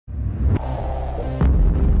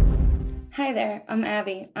Hi there, I'm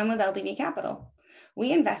Abby. I'm with LDV Capital.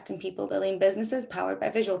 We invest in people building businesses powered by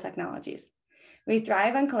visual technologies. We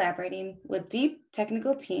thrive on collaborating with deep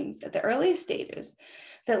technical teams at the earliest stages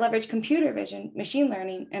that leverage computer vision, machine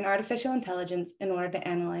learning, and artificial intelligence in order to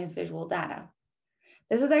analyze visual data.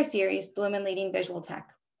 This is our series, The Women Leading Visual Tech.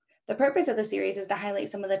 The purpose of the series is to highlight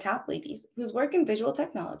some of the top ladies whose work in visual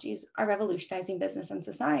technologies are revolutionizing business and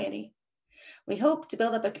society. We hope to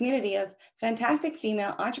build up a community of fantastic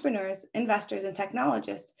female entrepreneurs, investors, and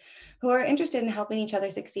technologists who are interested in helping each other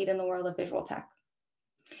succeed in the world of visual tech.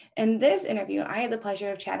 In this interview, I had the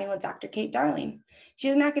pleasure of chatting with Dr. Kate Darling.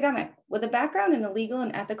 She's an academic with a background in the legal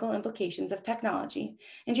and ethical implications of technology,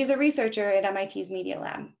 and she's a researcher at MIT's Media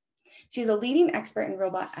Lab. She's a leading expert in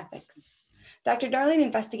robot ethics. Dr. Darling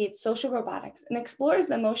investigates social robotics and explores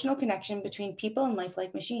the emotional connection between people and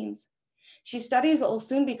lifelike machines. She studies what will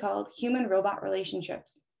soon be called human-robot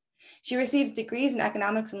relationships. She receives degrees in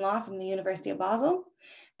economics and law from the University of Basel,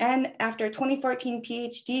 and after a 2014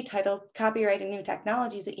 PhD titled Copyright and New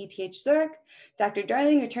Technologies at ETH Zurich, Dr.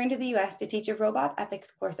 Darling returned to the US to teach a robot ethics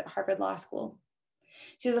course at Harvard Law School.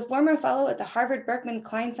 She is a former fellow at the Harvard Berkman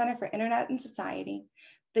Klein Center for Internet and Society,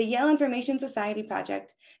 the Yale Information Society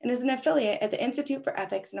Project, and is an affiliate at the Institute for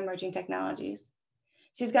Ethics and Emerging Technologies.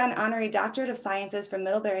 She's got an honorary doctorate of sciences from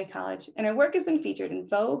Middlebury College, and her work has been featured in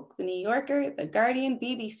Vogue, The New Yorker, The Guardian,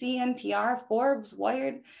 BBC, NPR, Forbes,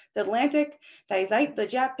 Wired, The Atlantic, the Zeit, the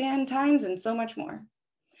Japan Times, and so much more.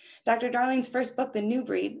 Dr. Darling's first book, The New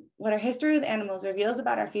Breed, What Our History with Animals Reveals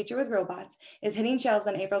About Our Future with Robots, is hitting shelves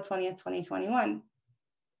on April 20th, 2021.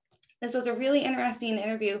 This was a really interesting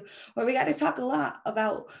interview where we got to talk a lot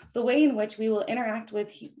about the way in which we will interact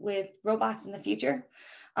with robots in the future.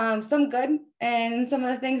 Some good and some of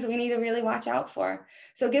the things that we need to really watch out for.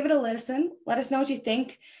 So give it a listen. Let us know what you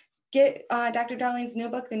think. Get Dr. Darling's new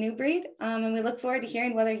book, The New Breed, and we look forward to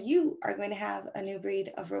hearing whether you are going to have a new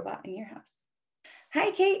breed of robot in your house. Hi,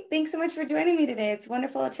 Kate. Thanks so much for joining me today. It's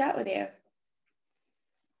wonderful to chat with you.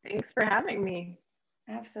 Thanks for having me.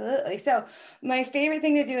 Absolutely. So my favorite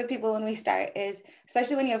thing to do with people when we start is,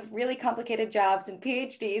 especially when you have really complicated jobs and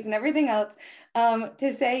PhDs and everything else,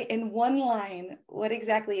 to say in one line, what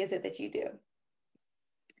exactly is it that you do?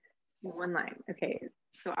 In one line. Okay.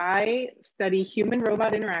 So I study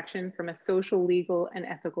human-robot interaction from a social, legal, and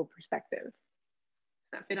ethical perspective. Does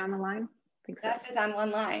that fit on the line? I think so. That fits on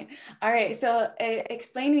one line. All right. So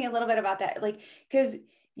explain to me a little bit about that. Because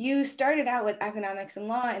you started out with economics and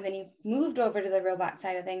law, and then you moved over to the robot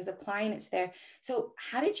side of things, applying it to there. So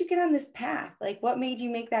how did you get on this path? What made you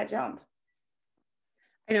make that jump?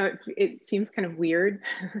 I know it seems kind of weird,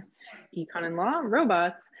 econ and law,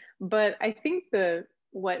 robots, but I think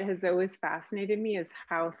what has always fascinated me is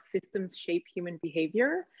how systems shape human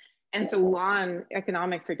behavior. And so law and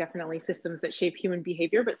economics are definitely systems that shape human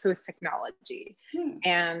behavior, but so is technology.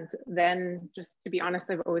 And then, just to be honest,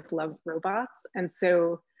 I've always loved robots. And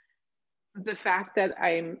so the fact that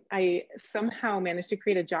I somehow managed to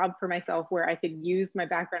create a job for myself where I could use my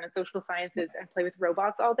background in social sciences and play with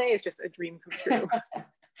robots all day is just a dream come true.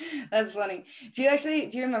 That's funny. Do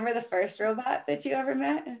you remember the first robot that you ever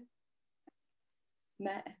met?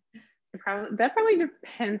 That probably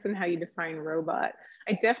depends on how you define robot.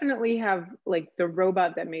 I definitely have the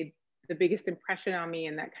robot that made the biggest impression on me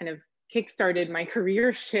and that kind of kickstarted my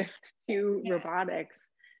career shift to robotics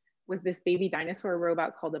was this baby dinosaur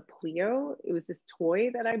robot called a Pleo. It was this toy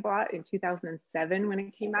that I bought in 2007 when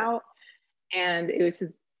it came out. And it was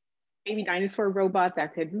this baby dinosaur robot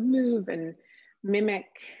that could move and mimic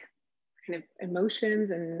kind of emotions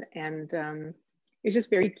and it was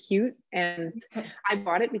just very cute. And I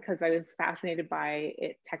bought it because I was fascinated by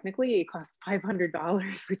it. Technically, it cost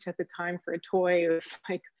 $500, which at the time for a toy, it was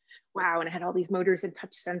like, wow. And it had all these motors and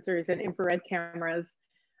touch sensors and infrared cameras.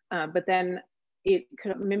 But then it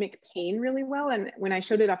could mimic pain really well. And when I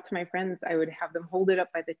showed it off to my friends, I would have them hold it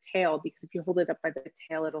up by the tail, because if you hold it up by the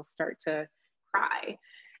tail, it'll start to cry.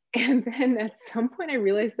 And then at some point I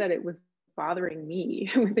realized that it was bothering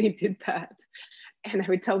me when they did that. And I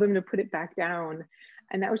would tell them to put it back down.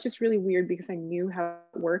 And that was just really weird because I knew how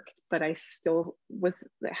it worked, but I still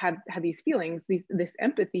had these feelings, this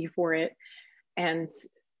empathy for it. And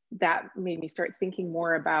that made me start thinking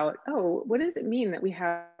more about, oh, what does it mean that we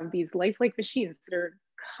have these lifelike machines that are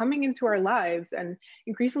coming into our lives and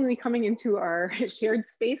increasingly coming into our shared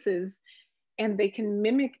spaces, and they can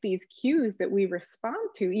mimic these cues that we respond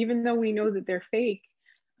to, even though we know that they're fake.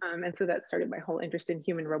 And so that started my whole interest in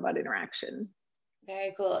human-robot interaction.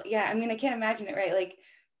 Very cool. Yeah, I mean, I can't imagine it, right?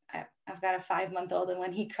 I've got a 5-month-old, and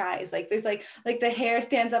when he cries, there's like the hair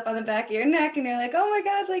stands up on the back of your neck, and you're like, oh my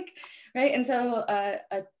God, right? And so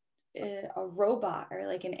a a robot or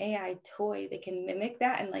like an AI toy that can mimic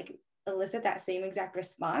that and like elicit that same exact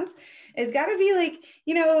response, it's got to be like,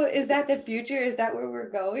 you know, is that the future? Is that where we're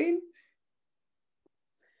going?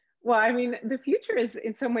 Well, I mean, the future is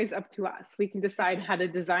in some ways up to us. We can decide how to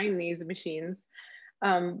design these machines,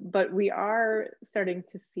 but we are starting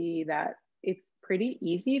to see that it's pretty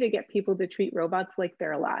easy to get people to treat robots like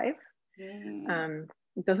they're alive.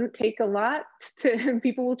 It doesn't take a lot to,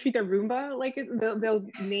 people will treat their Roomba like they'll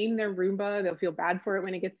name their Roomba, they'll feel bad for it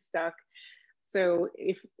when it gets stuck. So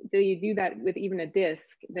if they do that with even a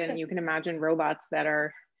disc, then you can imagine robots that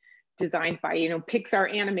are designed by, you know,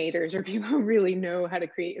 Pixar animators or people who really know how to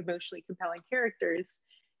create emotionally compelling characters.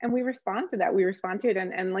 And we respond to that. We respond to it.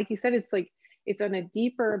 And like you said, it's like, it's on a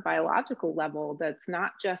deeper biological level that's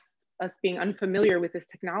not just us being unfamiliar with this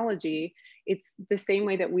technology. It's the same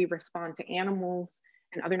way that we respond to animals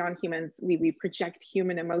and other non-humans. We project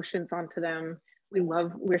human emotions onto them.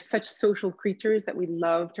 We're such social creatures that we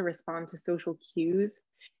love to respond to social cues.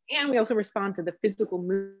 And we also respond to the physical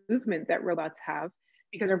movement that robots have,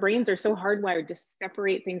 because our brains are so hardwired to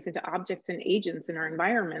separate things into objects and agents in our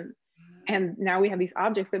environment. And now we have these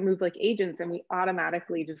objects that move like agents, and we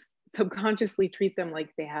automatically just subconsciously treat them like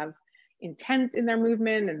they have intent in their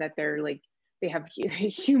movement, and that they're like, they have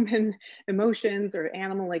human emotions or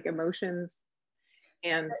animal-like emotions.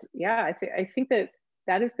 And yeah, I think that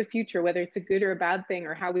that is the future. Whether it's a good or a bad thing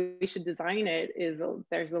or how we should design it,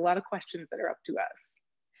 there's a lot of questions that are up to us.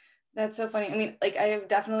 That's so funny. I mean, like, I have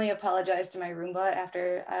definitely apologized to my Roomba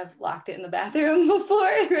after I've locked it in the bathroom before,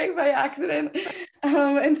 right, by accident.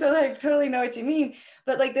 And so I totally know what you mean.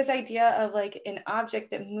 But like this idea of like an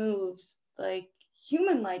object that moves like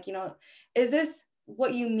human-like, you know, is this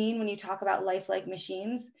what you mean when you talk about lifelike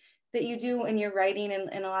machines that you do in your writing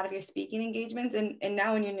and a lot of your speaking engagements and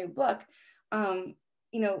now in your new book?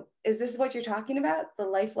 You know, is this what you're talking about, the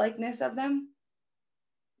lifelikeness of them?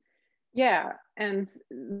 Yeah, and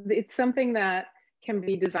it's something that can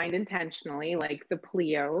be designed intentionally, like the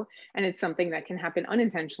Pleo, and it's something that can happen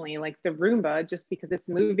unintentionally, like the Roomba. Just because it's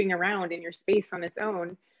moving around in your space on its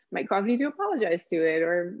own might cause you to apologize to it,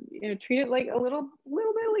 or, you know, treat it like a little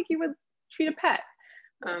bit like you would treat a pet.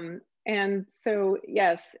 And so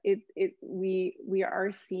yes, we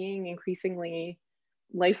are seeing increasingly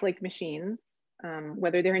lifelike machines,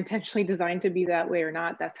 whether they're intentionally designed to be that way or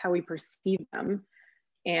not. That's how we perceive them.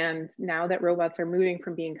 And now that robots are moving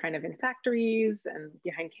from being kind of in factories and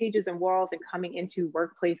behind cages and walls and coming into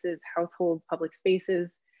workplaces, households, public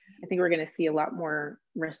spaces, I think we're going to see a lot more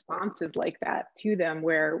responses like that to them,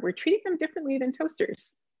 where we're treating them differently than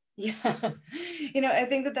toasters. Yeah. You know, I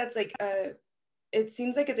think that that's like it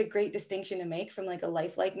seems like it's a great distinction to make from like a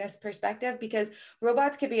lifelikeness perspective, because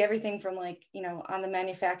robots could be everything from like, you know, on the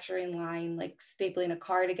manufacturing line, like stapling a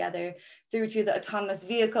car together, through to the autonomous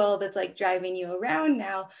vehicle that's like driving you around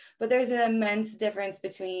now. But there's an immense difference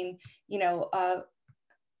between, you know, a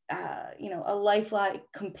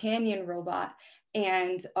lifelike companion robot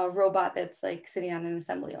and a robot that's like sitting on an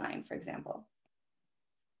assembly line, for example.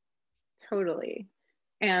 Totally.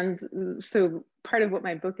 And so part of what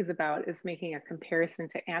my book is about is making a comparison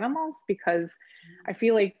to animals, because I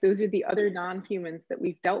feel like those are the other non-humans that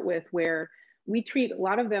we've dealt with, where we treat a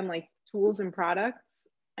lot of them like tools and products,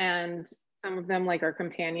 and some of them like our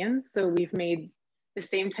companions. So we've made the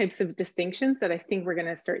same types of distinctions that I think we're going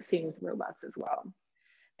to start seeing with robots as well.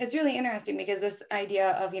 It's really interesting because this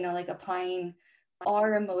idea of, you know, like applying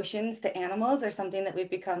our emotions to animals are something that we've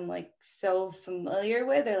become like so familiar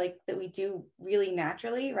with, or like that we do really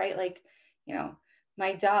naturally, right? Like, you know,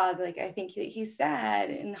 my dog, like I think he's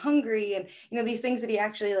sad and hungry, and you know, these things that he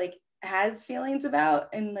actually like has feelings about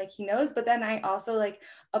and like he knows. But then I also like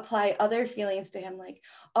apply other feelings to him, like,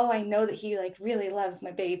 oh, I know that he like really loves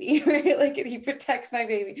my baby, right? Like, and he protects my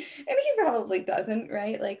baby, and he probably doesn't,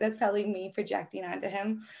 right? Like that's probably me projecting onto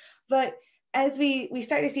him. But as we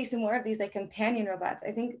start to see some more of these like companion robots,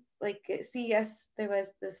 I think like at CES there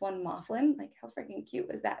was this one Mothman. Like, how freaking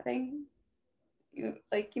cute was that thing?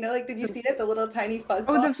 Like, you know, like, did you see it, the little tiny Oh,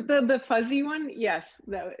 fuzzball? the fuzzy one? Yes,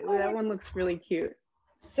 that one looks really cute.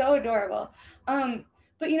 So adorable.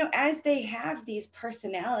 But you know, as they have these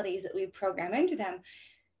personalities that we program into them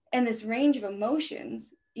and this range of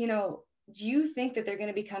emotions, you know, do you think that they're going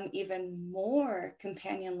to become even more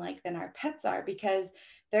companion-like than our pets are, because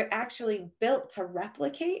they're actually built to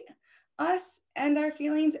replicate us and our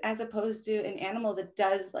feelings, as opposed to an animal that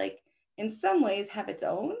does like in some ways have its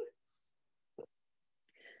own?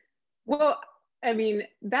 Well, I mean,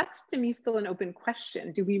 that's to me still an open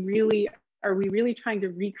question. Do we really are we really trying to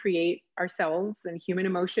recreate ourselves and human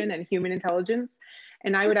emotion and human intelligence?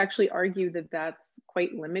 And I would actually argue that that's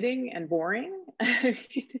quite limiting and boring.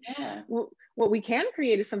 Yeah. What we can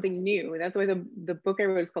create is something new. That's why the book I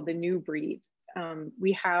wrote is called The New Breed.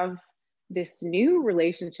 We have this new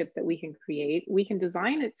relationship that we can create. We can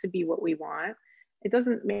design it to be what we want. It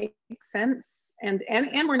doesn't make sense. And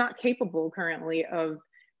we're not capable currently of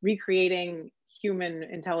recreating human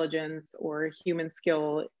intelligence or human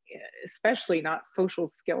skill, especially not social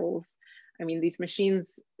skills. I mean, these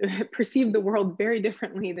machines perceive the world very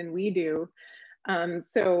differently than we do.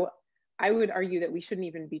 So I would argue that we shouldn't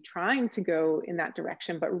even be trying to go in that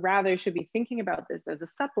direction, but rather should be thinking about this as a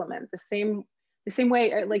supplement, the same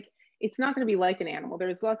way, like, it's not going to be like an animal.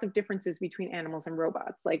 There's lots of differences between animals and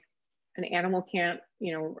robots. Like, an animal can't,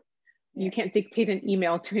 you can't dictate an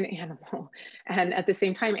email to an animal. And at the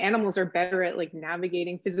same time, animals are better at like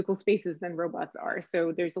navigating physical spaces than robots are.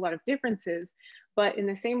 So there's a lot of differences, but in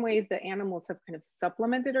the same ways that animals have kind of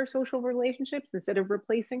supplemented our social relationships instead of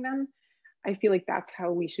replacing them, I feel like that's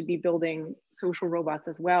how we should be building social robots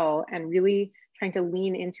as well, and really trying to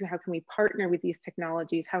lean into how can we partner with these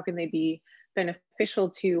technologies? How can they be beneficial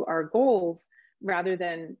to our goals rather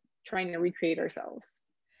than trying to recreate ourselves?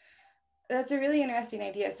 That's a really interesting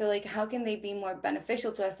idea. So like, how can they be more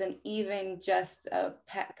beneficial to us than even just a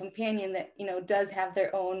pet companion that, does have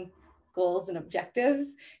their own goals and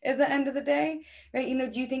objectives at the end of the day, right?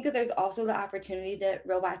 Do you think that there's also the opportunity that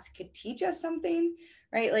robots could teach us something,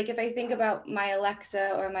 right? Like if I think about my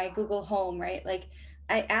Alexa or my Google Home, right? Like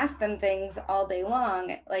I ask them things all day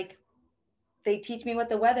long, like they teach me what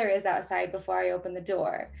the weather is outside before I open the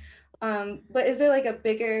door. But is there like a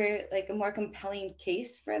bigger, like a more compelling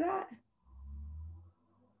case for that?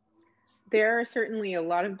 There are certainly a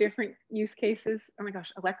lot of different use cases. Oh my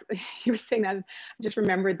gosh, Alexa, you were saying that. I just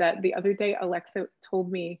remembered that the other day, Alexa told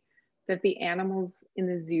me that the animals in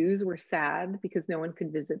the zoos were sad because no one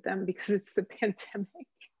could visit them because it's the pandemic.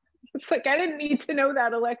 It's like, I didn't need to know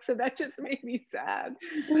that, Alexa. That just made me sad.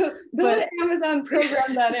 But Amazon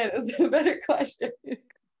program that in is a better question.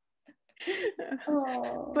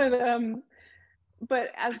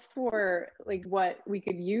 But as for like what we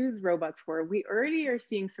could use robots for, we already are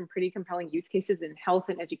seeing some pretty compelling use cases in health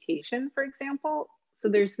and education, for example. So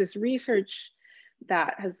there's this research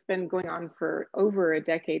that has been going on for over a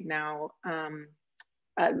decade now.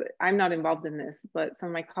 I'm not involved in this, but some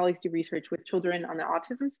of my colleagues do research with children on the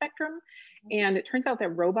autism spectrum. And it turns out that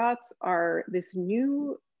robots are this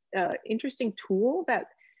new interesting tool that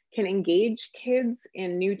can engage kids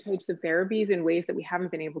in new types of therapies in ways that we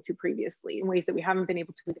haven't been able to previously, in ways that we haven't been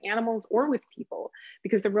able to with animals or with people,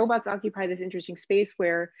 because the robots occupy this interesting space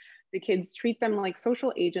where the kids treat them like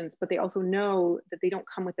social agents, but they also know that they don't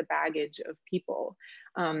come with the baggage of people.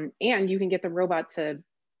 And you can get the robot to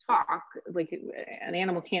talk, like an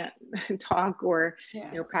animal can't talk or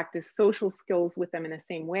practice social skills with them in the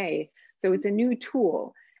same way. So it's a new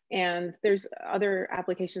tool. And there's other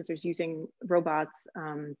applications. There's using robots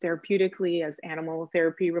therapeutically as animal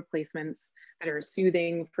therapy replacements that are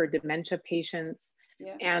soothing for dementia patients.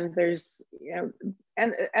 Yeah. And there's,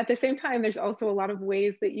 and at the same time, there's also a lot of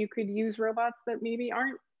ways that you could use robots that maybe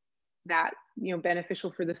aren't that,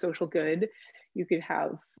 beneficial for the social good. You could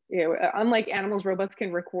have, unlike animals, robots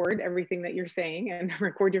can record everything that you're saying and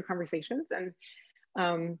record your conversations.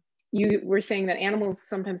 And you were saying that animals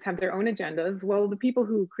sometimes have their own agendas. Well, the people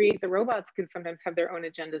who create the robots can sometimes have their own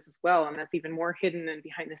agendas as well. And that's even more hidden and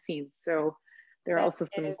behind the scenes. So there are also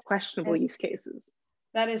some questionable use cases.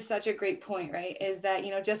 That is such a great point, right? Is that,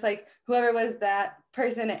 just like whoever was that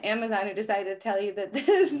person at Amazon who decided to tell you that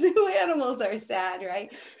the zoo animals are sad, right?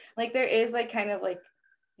 Like there is like kind of like,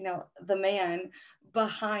 the man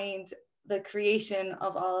behind the creation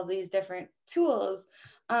of all of these different tools.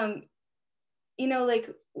 Like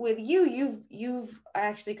with you've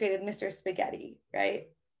actually created Mr. Spaghetti, right?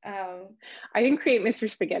 I didn't create Mr.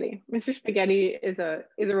 Spaghetti. Mr. Spaghetti is a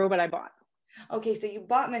robot I bought. Okay, so you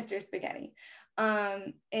bought Mr. Spaghetti.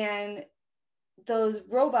 And those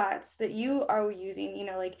robots that you are using,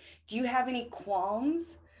 like, do you have any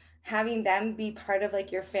qualms having them be part of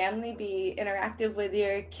like your family, be interactive with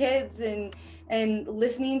your kids and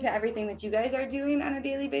listening to everything that you guys are doing on a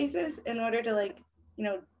daily basis in order to like,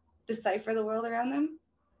 decipher the world around them?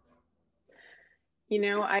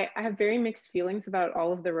 I have very mixed feelings about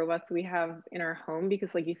all of the robots we have in our home,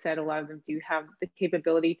 because like you said, a lot of them do have the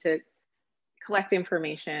capability to collect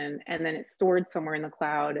information and then it's stored somewhere in the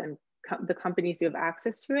cloud, and the companies do have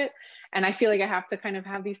access to it. And I feel like I have to kind of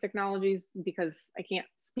have these technologies because I can't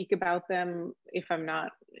speak about them if I'm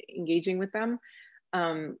not engaging with them.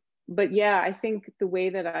 But yeah, I think the way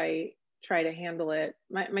that I try to handle it.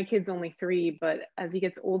 My kid's only 3, but as he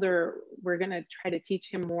gets older, we're going to try to teach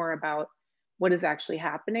him more about what is actually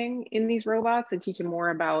happening in these robots, and teach him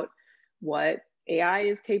more about what AI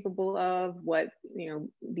is capable of, what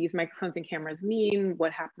these microphones and cameras mean,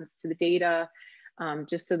 what happens to the data,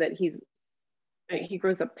 just so that he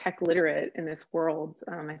grows up tech literate in this world.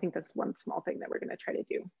 I think that's one small thing that we're going to try to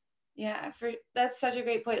do. Yeah, that's such a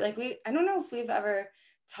great point. Like I don't know if we've ever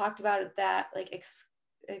talked about it that like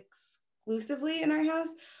exclusively in our house,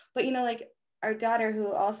 but like our daughter,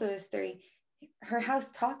 who also is 3, her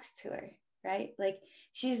house talks to her, right? Like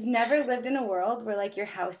she's never lived in a world where like your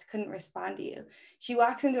house couldn't respond to you. She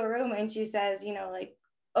walks into a room and she says, like,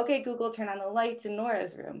 okay, Google, turn on the lights in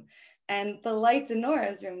Nora's room. And the lights in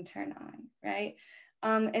Nora's room turn on, right?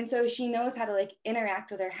 And so she knows how to like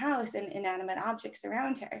interact with her house and inanimate objects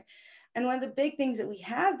around her. And one of the big things that we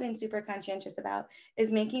have been super conscientious about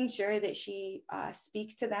is making sure that she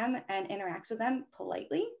speaks to them and interacts with them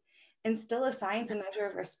politely, and still assigns a measure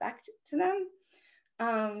of respect to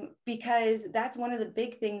them. Because that's one of the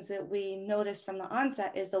big things that we noticed from the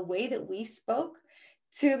onset, is the way that we spoke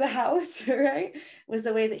to the house, right, was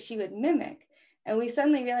the way that she would mimic. And we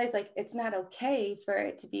suddenly realized like it's not okay for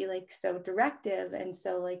it to be like so directive and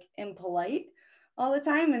so like impolite all the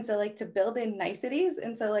time. And so like to build in niceties.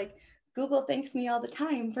 And so like Google thanks me all the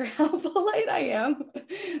time for how polite I am.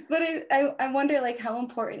 But I wonder like how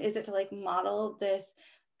important is it to like model this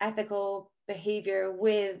ethical behavior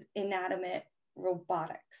with inanimate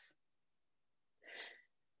robotics?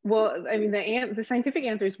 Well, I mean, the scientific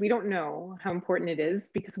answer is we don't know how important it is,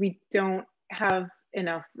 because we don't have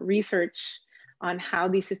enough research on how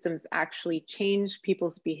these systems actually change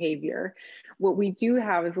people's behavior. What we do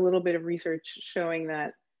have is a little bit of research showing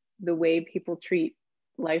that the way people treat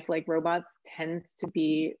lifelike robots tends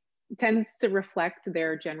to reflect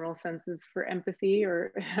their general senses for empathy,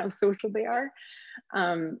 or how social they are.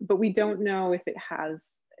 But we don't know if it has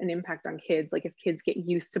an impact on kids. Like if kids get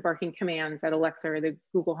used to barking commands at Alexa or the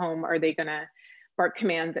Google Home, are they gonna bark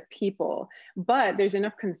commands at people? But there's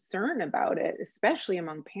enough concern about it, especially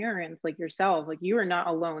among parents like yourself. Like you are not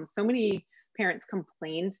alone. So many parents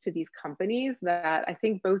complained to these companies that I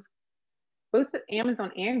think both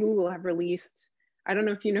Amazon and Google have released. I don't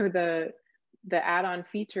know if you know the add-on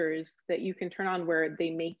features that you can turn on where they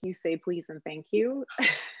make you say please and thank you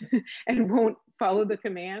and won't follow the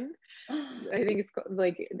command. I think it's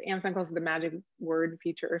like Amazon calls it the magic word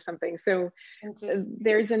feature or something. So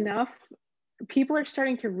there's enough. People are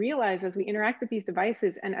starting to realize, as we interact with these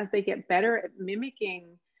devices and as they get better at mimicking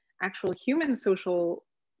actual human social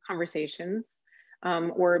conversations,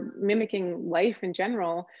 or mimicking life in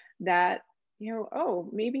general, that oh,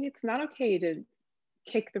 maybe it's not okay to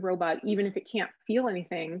kick the robot even if it can't feel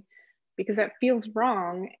anything, because that feels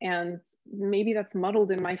wrong, and maybe that's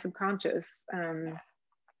muddled in my subconscious,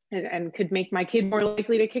 and could make my kid more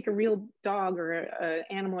likely to kick a real dog or an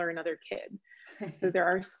animal or another kid. So there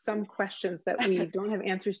are some questions that we don't have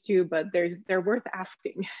answers to, but they're worth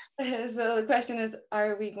asking. So the question is,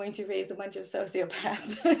 are we going to raise a bunch of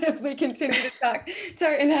sociopaths if we continue to talk to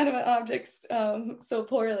our inanimate objects so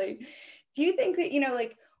poorly? Do you think that,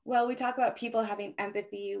 like, well, we talk about people having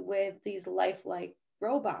empathy with these lifelike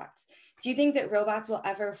robots. Do you think that robots will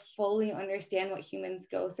ever fully understand what humans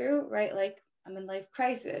go through, right? Like I'm in life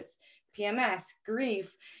crisis, PMS,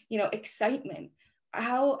 grief, excitement.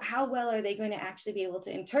 How well are they going to actually be able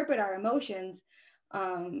to interpret our emotions,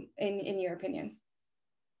 in your opinion?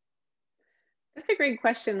 That's a great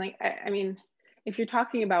question. Like, I mean, if you're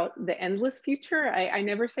talking about the endless future, I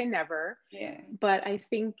never say never. Yeah. But I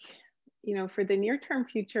think, for the near-term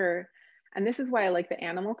future, and this is why I like the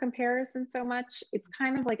animal comparison so much, it's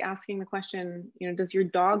kind of like asking the question, does your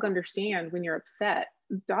dog understand when you're upset?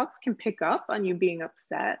 Dogs can pick up on you being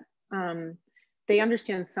upset. They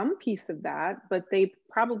understand some piece of that, but they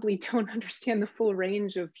probably don't understand the full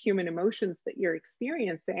range of human emotions that you're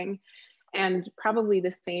experiencing. And probably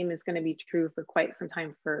the same is going to be true for quite some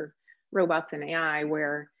time for robots and AI,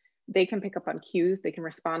 where they can pick up on cues, they can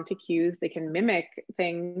respond to cues, they can mimic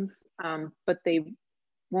things, but they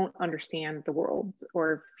won't understand the world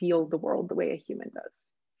or feel the world the way a human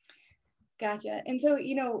does. Gotcha. And so,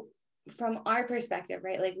 from our perspective,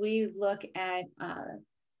 right, like we look at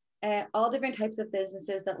all different types of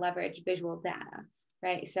businesses that leverage visual data,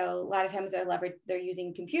 right? So a lot of times they're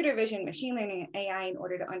using computer vision, machine learning, and AI in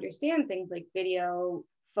order to understand things like video,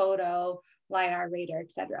 photo, LiDAR, radar,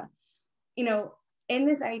 et cetera. In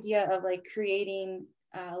this idea of like creating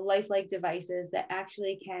lifelike devices that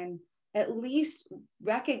actually can at least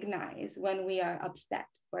recognize when we are upset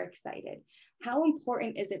or excited, how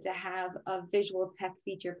important is it to have a visual tech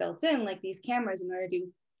feature built in, like these cameras, in order to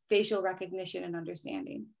facial recognition and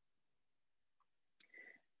understanding?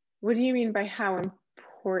 What do you mean by how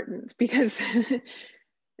important? Because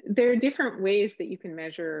there are different ways that you can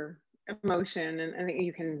measure emotion, and I think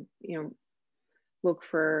you can, look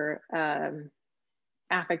for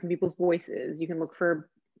affect in people's voices. You can look for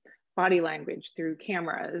body language through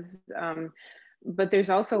cameras. But there's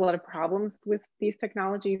also a lot of problems with these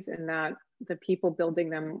technologies in that the people building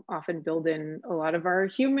them often build in a lot of our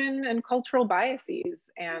human and cultural biases.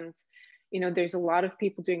 And, there's a lot of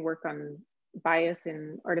people doing work on bias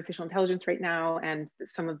in artificial intelligence right now, and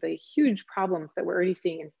some of the huge problems that we're already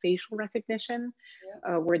seeing in facial recognition,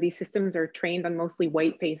 where these systems are trained on mostly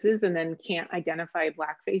white faces and then can't identify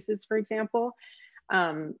black faces, for example.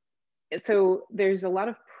 So there's a lot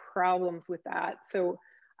of problems with that. So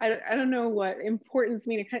I don't know what importance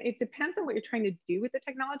means. It depends on what you're trying to do with the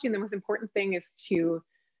technology. And the most important thing is to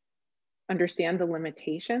understand the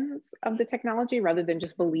limitations of the technology rather than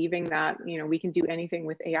just believing that, we can do anything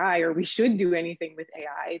with AI, or we should do anything with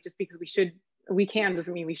AI. Just because we can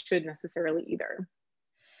doesn't mean we should necessarily either.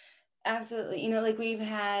 Absolutely. Like we've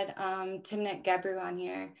had Timnit Gebru on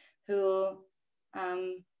here, who,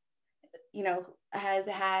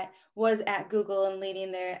 was at Google and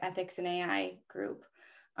leading their ethics and AI group.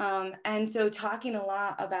 And so talking a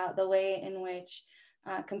lot about the way in which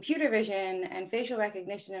computer vision and facial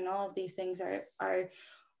recognition and all of these things are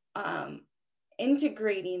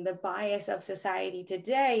integrating the bias of society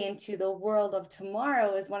today into the world of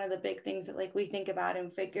tomorrow is one of the big things that we think about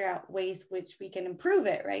and figure out ways which we can improve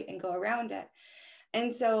it, right, and go around it.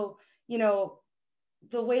 And so,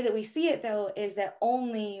 the way that we see it though is that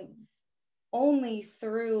only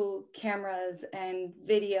through cameras and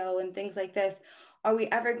video and things like this are we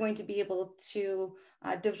ever going to be able to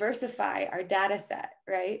diversify our data set,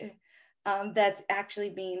 right? That's actually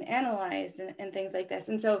being analyzed and things like this.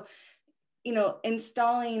 And so,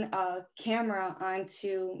 installing a camera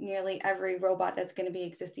onto nearly every robot that's going to be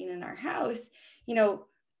existing in our house,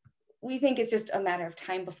 we think it's just a matter of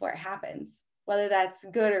time before it happens. Whether that's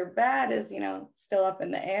good or bad is, still up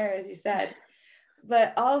in the air, as you said.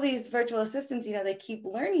 But all these virtual assistants, they keep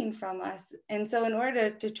learning from us. And so in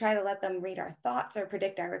order to try to let them read our thoughts or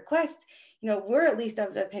predict our requests, we're at least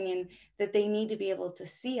of the opinion that they need to be able to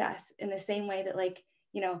see us in the same way that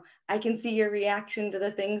I can see your reaction to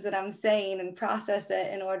the things that I'm saying and process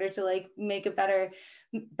it in order to make a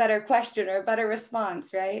better question or a better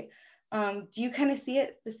response, right? Do you kind of see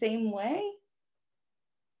it the same way?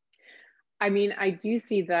 I mean, I do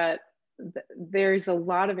see that there's a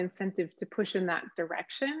lot of incentive to push in that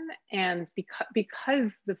direction. And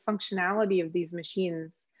because the functionality of these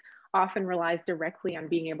machines often relies directly on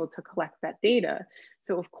being able to collect that data.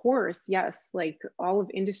 So of course, yes, all of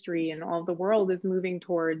industry and all of the world is moving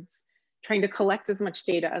towards trying to collect as much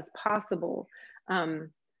data as possible.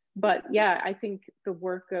 But yeah, I think the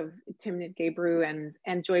work of Timnit Gebru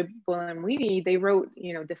and Joy Buolamwini, they wrote,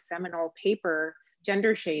 the seminal paper,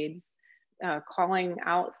 Gender Shades, calling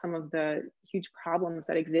out some of the huge problems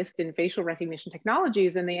that exist in facial recognition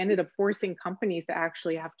technologies. And they ended up forcing companies to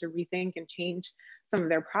actually have to rethink and change some of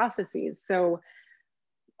their processes. So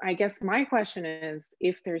I guess my question is,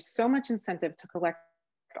 if there's so much incentive to collect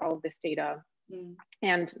all of this data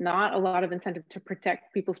and not a lot of incentive to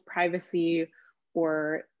protect people's privacy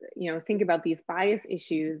or, think about these bias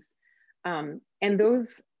issues, and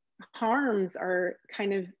those harms are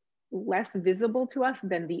kind of less visible to us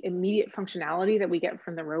than the immediate functionality that we get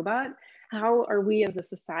from the robot, how are we as a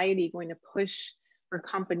society going to push for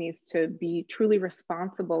companies to be truly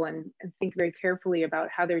responsible and think very carefully about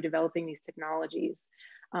how they're developing these technologies,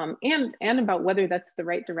 and about whether that's the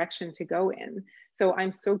right direction to go in? So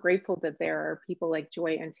I'm so grateful that there are people like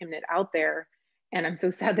Joy and Timnit out there. And I'm so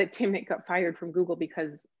sad that Timnit got fired from Google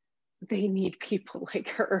because they need people like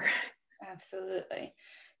her. Absolutely.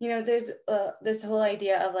 There's this whole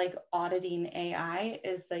idea of auditing AI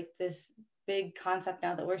is this big concept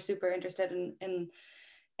now that we're super interested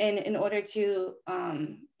in order to,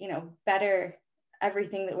 better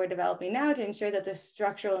everything that we're developing now to ensure that the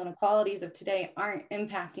structural inequalities of today aren't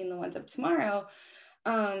impacting the ones of tomorrow.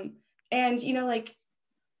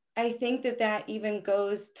 I think that even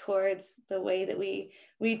goes towards the way that we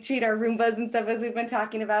treat our Roombas and stuff, as we've been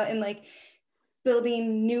talking about, and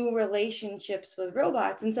building new relationships with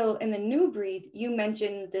robots. And so in the new breed, you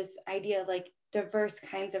mentioned this idea of diverse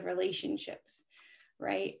kinds of relationships,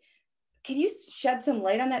 right? Can you shed some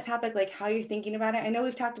light on that topic, how you're thinking about it? I know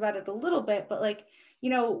we've talked about it a little bit, but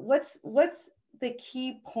what's the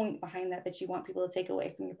key point behind that you want people to take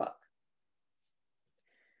away from your book?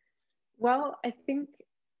 Well, I think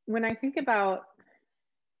when I think about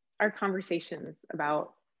our conversations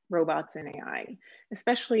about robots and AI,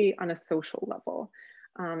 especially on a social level.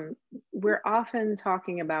 We're often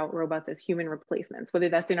talking about robots as human replacements, whether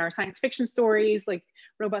that's in our science fiction stories, like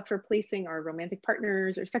robots replacing our romantic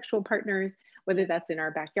partners or sexual partners, whether that's in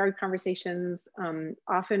our backyard conversations.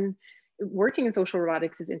 Often working in social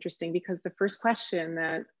robotics is interesting because the first question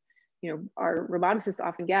that our roboticists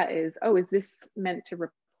often get is, oh, is this meant to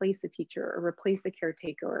replace a teacher or replace a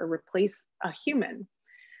caretaker or replace a human?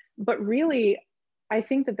 But really, I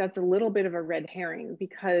think that that's a little bit of a red herring,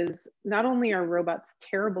 because not only are robots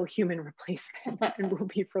terrible human replacements and will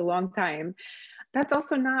be for a long time, that's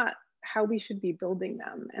also not how we should be building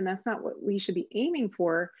them. And that's not what we should be aiming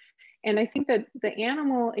for. And I think that the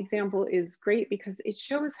animal example is great because it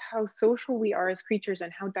shows how social we are as creatures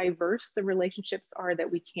and how diverse the relationships are that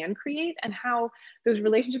we can create, and how those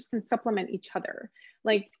relationships can supplement each other.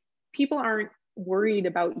 Like, people aren't worried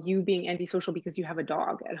about you being antisocial because you have a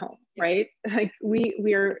dog at home, right? Like,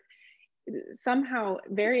 we are somehow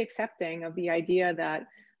very accepting of the idea that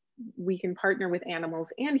we can partner with animals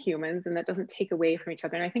and humans, and that doesn't take away from each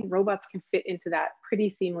other. And I think robots can fit into that pretty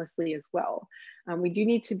seamlessly as well. We do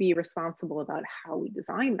need to be responsible about how we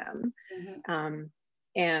design them.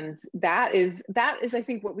 And that is, I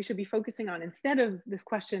think, what we should be focusing on, instead of this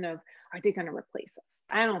question of, are they going to replace us?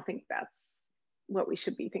 I don't think that's what we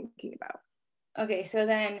should be thinking about. Okay, so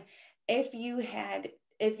then if you had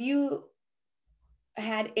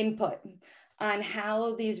input on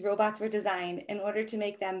how these robots were designed in order to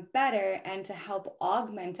make them better and to help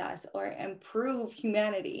augment us or improve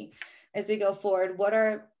humanity as we go forward, what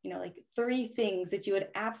are, like 3 things that you would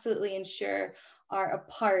absolutely ensure are a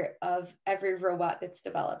part of every robot that's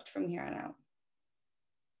developed from here on out?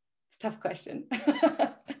 It's a tough question.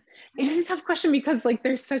 It is a tough question because, like,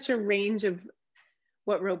 there's such a range of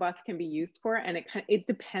what robots can be used for, and it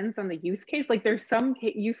depends on the use case. Like, there's some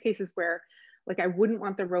use cases where, like, I wouldn't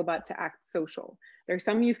want the robot to act social. There's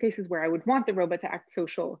some use cases where I would want the robot to act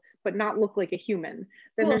social but not look like a human.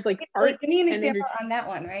 Then there's like art. Give me an example on that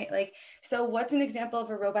one, right? Like, so what's an example of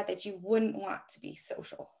a robot that you wouldn't want to be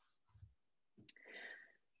social?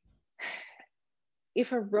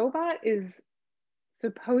 If a robot is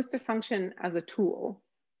supposed to function as a tool,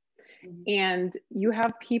 and you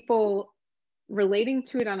have people relating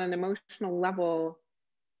to it on an emotional level,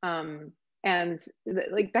 and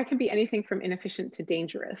like, that can be anything from inefficient to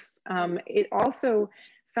dangerous. It also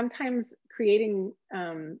sometimes creating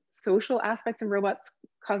social aspects in robots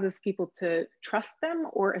causes people to trust them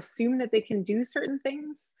or assume that they can do certain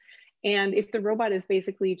things. And if the robot is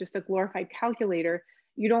basically just a glorified calculator,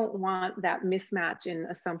 you don't want that mismatch in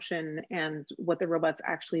assumption and what the robot's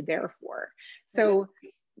actually there for. So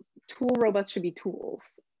tool robots should be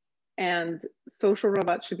tools, and social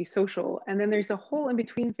robots should be social. And then there's a whole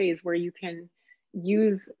in-between phase where you can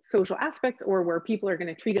use social aspects, or where people are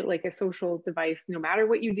going to treat it like a social device no matter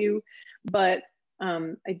what you do. But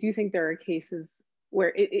I do think there are cases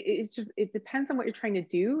where it depends on what you're trying to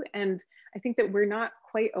do. And I think that we're not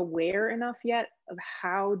quite aware enough yet of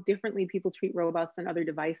how differently people treat robots than other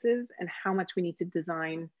devices, and how much we need to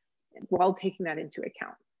design while taking that into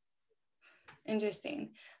account.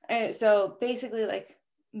 Interesting. So basically, like,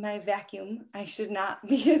 my vacuum, I should not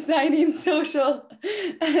be assigning social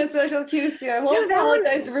cues to. I won't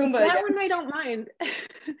apologize to Roomba. That one I don't mind.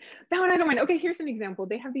 That one I don't mind. Okay, here's an example.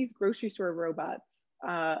 They have these grocery store robots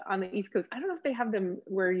on the East Coast. I don't know if they have them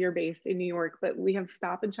where you're based in New York, but we have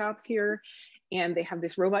Stop and Shops here, and they have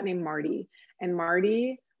this robot named Marty, and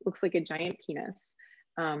Marty looks like a giant penis,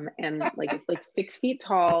 and like, it's like 6 feet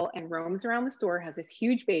tall and roams around the store, has this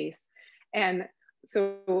huge base. And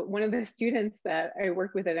so one of the students that I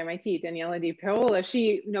work with at MIT, Daniela Di Paola,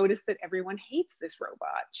 she noticed that everyone hates this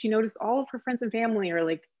robot. She noticed all of her friends and family are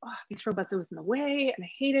like, oh, this robot's always in the way and I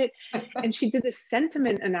hate it. And she did this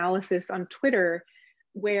sentiment analysis on Twitter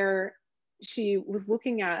where she was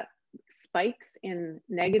looking at spikes in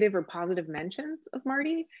negative or positive mentions of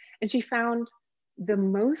Marty. And she found the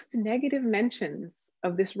most negative mentions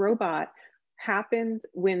of this robot happened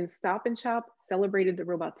when Stop and Shop celebrated the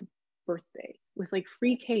robot's birthday with like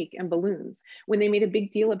free cake and balloons, when they made a big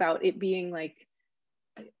deal about it being like,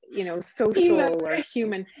 social or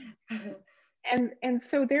human. And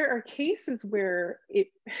so there are cases where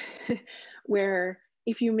where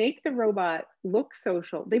if you make the robot look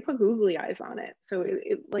social, they put googly eyes on it, so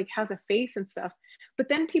it like has a face and stuff, but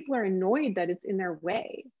then people are annoyed that it's in their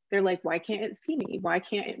way. They're like, why can't it see me? Why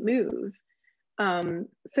can't it move?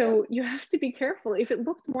 So you have to be careful. If it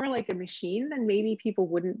looked more like a machine, then maybe people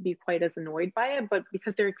wouldn't be quite as annoyed by it, but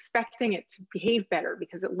because they're expecting it to behave better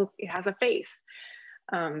because it has a face.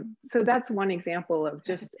 So that's one example of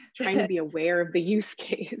just trying to be aware of the use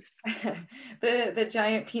case. The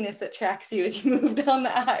giant penis that tracks you as you move down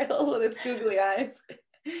the aisle with its googly eyes.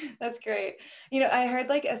 That's great. You know, I heard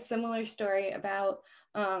like a similar story about,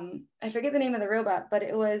 I forget the name of the robot, but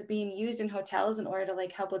it was being used in hotels in order to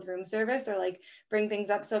like help with room service or like bring things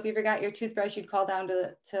up. So if you forgot your toothbrush, you'd call down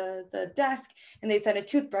to the desk and they'd send a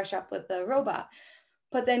toothbrush up with the robot.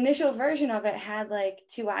 But the initial version of it had like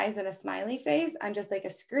two eyes and a smiley face on just like a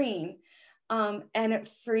screen. And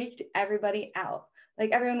it freaked everybody out.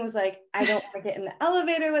 Like everyone was like, I don't want to get in the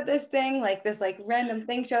elevator with this thing. Like this like random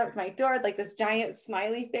thing showed up at my door, like this giant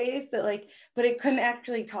smiley face that like, but it couldn't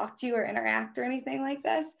actually talk to you or interact or anything like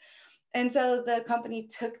this. And so the company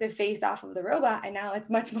took the face off of the robot and now it's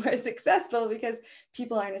much more successful because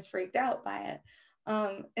people aren't as freaked out by it.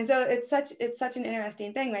 And so it's such an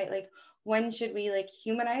interesting thing, right? Like when should we like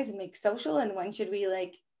humanize and make social, and when should we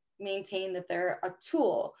like maintain that they're a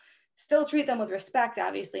tool? Still treat them with respect,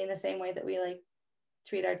 obviously, in the same way that we like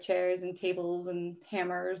treat our chairs and tables and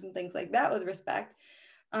hammers and things like that with respect,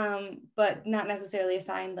 but not necessarily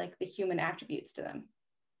assign like the human attributes to them.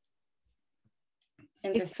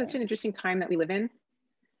 It's such an interesting time that we live in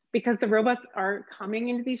because the robots are coming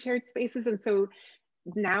into these shared spaces. And so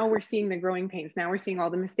now we're seeing the growing pains. Now we're seeing all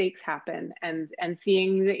the mistakes happen and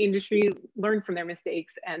seeing the industry learn from their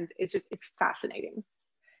mistakes. And it's fascinating.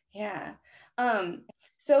 Yeah.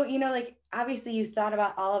 So, you know, like obviously you thought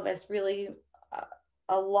about all of this really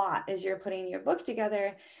a lot as you're putting your book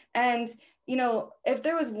together. And, you know, if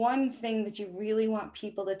there was one thing that you really want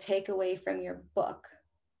people to take away from your book,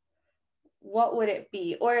 what would it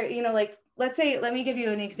be? Or, you know, like, let's say, let me give you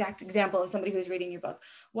an exact example of somebody who's reading your book.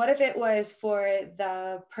 What if it was for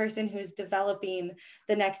the person who's developing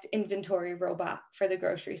the next inventory robot for the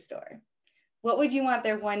grocery store? What would you want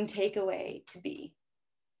their one takeaway to be?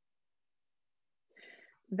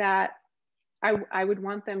 That I would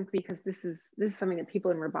want them, because this is something that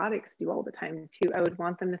people in robotics do all the time too. I would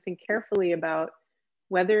want them to think carefully about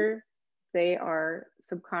whether they are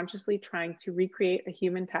subconsciously trying to recreate a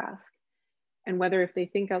human task, and whether if they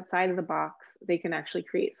think outside of the box, they can actually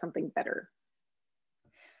create something better.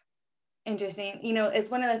 Interesting. You know,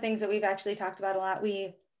 it's one of the things that we've actually talked about a lot.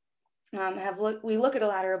 We look at a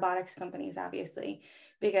lot of robotics companies, obviously,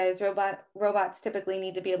 because robots typically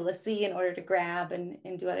need to be able to see in order to grab and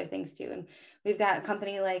do other things too. And we've got a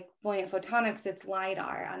company like Buoyant Photonics, it's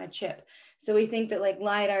LiDAR on a chip. So we think that like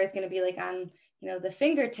LiDAR is going to be like on, you know, the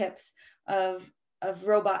fingertips of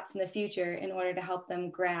robots in the future in order to help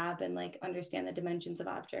them grab and like understand the dimensions of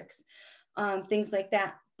objects, things like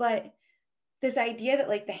that. But this idea that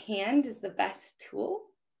like the hand is the best tool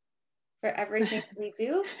for everything we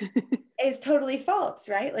do is totally false,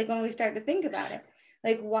 right? Like when we start to think about it,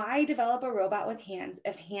 like why develop a robot with hands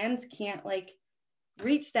if hands can't like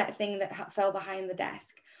reach that thing that fell behind the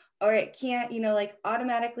desk, or it can't, you know, like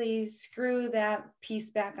automatically screw that piece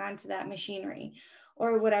back onto that machinery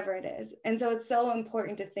or whatever it is. And so it's so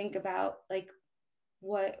important to think about like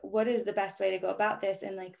what is the best way to go about this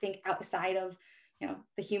and like think outside of, you know,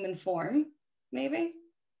 the human form, maybe.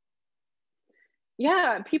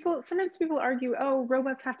 Yeah, sometimes people argue, oh,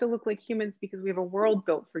 robots have to look like humans because we have a world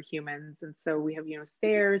built for humans. And so we have, you know,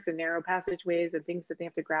 stairs and narrow passageways and things that they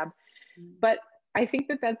have to grab. But I think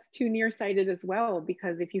that that's too nearsighted as well,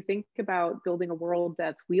 because if you think about building a world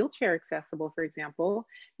that's wheelchair accessible, for example,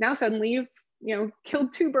 now suddenly you've, you know,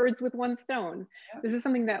 killed two birds with one stone. This is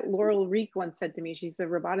something that Laurel Reek once said to me. She's a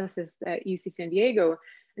roboticist at UC San Diego.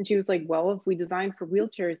 And she was like, well, if we design for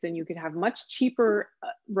wheelchairs, then you could have much cheaper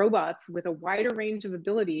robots with a wider range of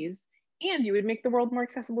abilities, and you would make the world more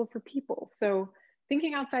accessible for people. So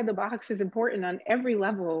thinking outside the box is important on every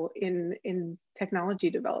level in technology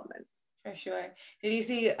development. For sure. Did you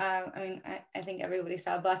see, I think everybody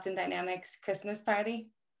saw Boston Dynamics Christmas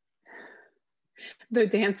party? The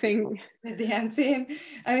dancing. The dancing.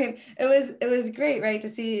 I mean, it was great, right? To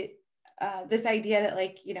see this idea that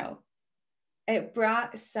like, you know, it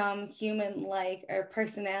brought some human-like or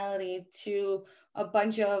personality to a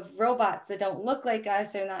bunch of robots that don't look like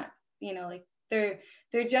us. They're not, you know, like they're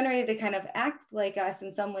generated to kind of act like us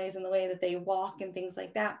in some ways in the way that they walk and things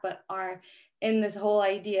like that, but are in this whole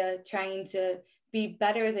idea trying to be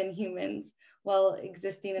better than humans while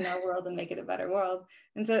existing in our world and make it a better world.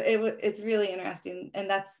 And so it's really interesting. And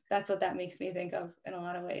that's what that makes me think of in a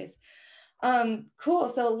lot of ways. Cool.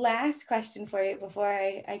 So last question for you before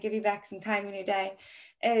I give you back some time in your day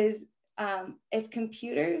is, if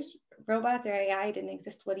computers, robots, or AI didn't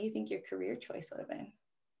exist, what do you think your career choice would have been?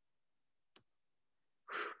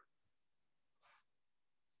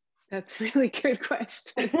 That's a really good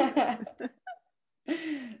question.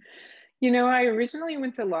 You know, I originally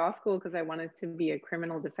went to law school because I wanted to be a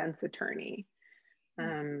criminal defense attorney.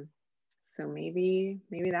 So maybe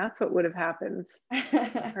that's what would have happened.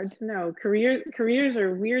 Hard to know. Careers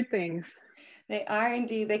are weird things. They are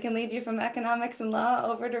indeed. They can lead you from economics and law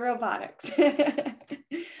over to robotics.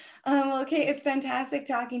 Well, Kate, it's fantastic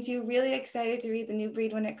talking to you. Really excited to read The New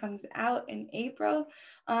Breed when it comes out in April.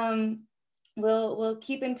 We'll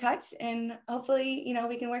keep in touch, and hopefully,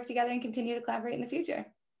 we can work together and continue to collaborate in the future.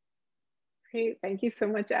 Great. Thank you so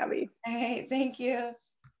much, Abby. All right. Thank you.